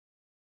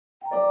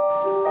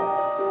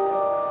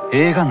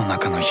映画の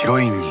中のヒ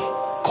ロインに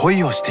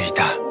恋をしてい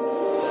た。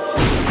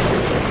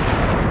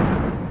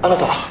あな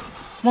た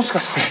もしか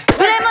して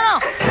無礼者。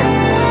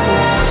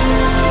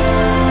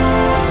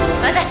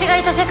私が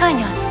いた世界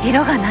には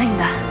色がないん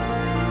だ。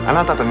あ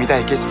なたと見た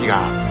い景色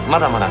がま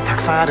だまだた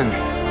くさんあるんで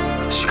す。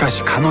しか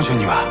し彼女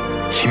には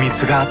秘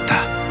密があった。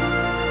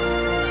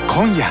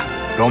今夜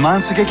ロマ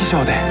ンス劇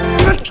場で。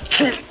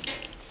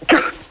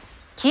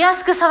気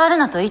安く触る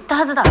なと言った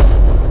はずだ。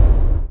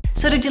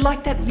 So did you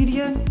like that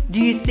video?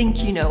 Do you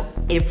think you know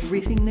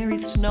everything there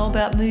is to know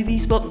about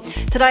movies? Well,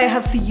 today I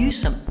have for you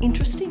some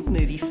interesting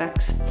movie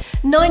facts.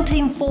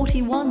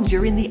 1941,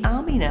 You're in the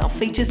Army Now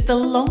features the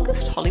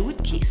longest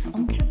Hollywood kiss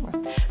on camera,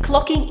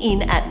 clocking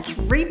in at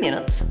 3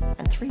 minutes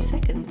and 3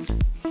 seconds.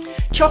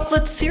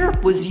 Chocolate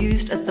syrup was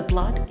used as the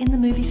blood in the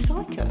movie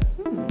Psycho.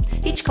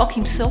 Hitchcock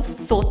himself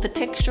thought the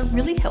texture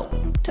really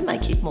helped to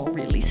make it more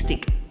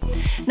realistic.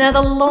 Now,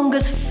 the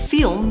longest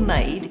film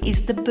made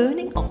is The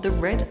Burning of the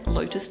Red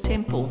Lotus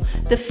Temple.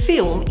 The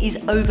film is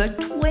over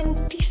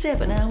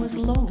 27 hours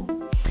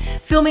long.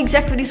 Film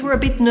executives were a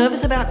bit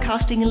nervous about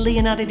casting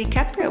Leonardo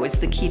DiCaprio as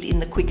the kid in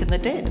The Quick and the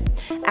Dead.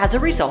 As a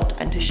result,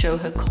 and to show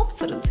her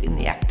confidence in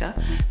the actor,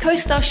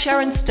 co-star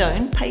Sharon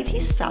Stone paid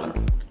his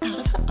salary out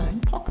of her own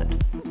pocket.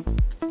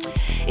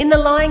 In The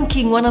Lion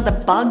King, one of the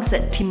bugs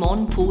that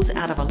Timon pulls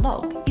out of a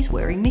log is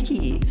wearing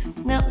Mickey ears.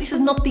 Now, this is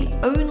not the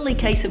only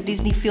case of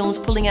Disney films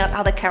pulling out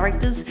other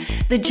characters.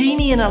 The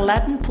genie in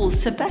Aladdin pulls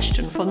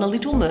Sebastian from The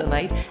Little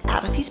Mermaid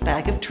out of his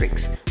bag of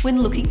tricks when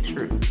looking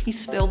through his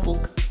spell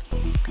book.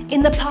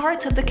 In the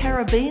Pirates of the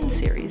Caribbean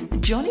series,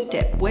 Johnny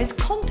Depp wears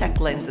contact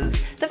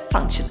lenses that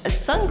function as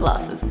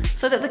sunglasses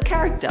so that the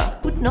character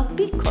would not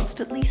be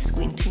constantly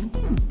squinting.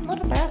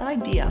 Not a bad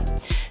idea.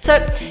 So,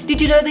 did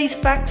you know these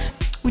facts?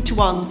 Which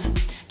ones?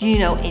 Do you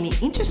know any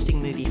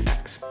interesting movie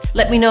facts?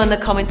 Let me know in the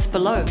comments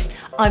below.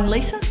 I'm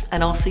Lisa,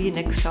 and I'll see you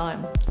next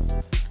time.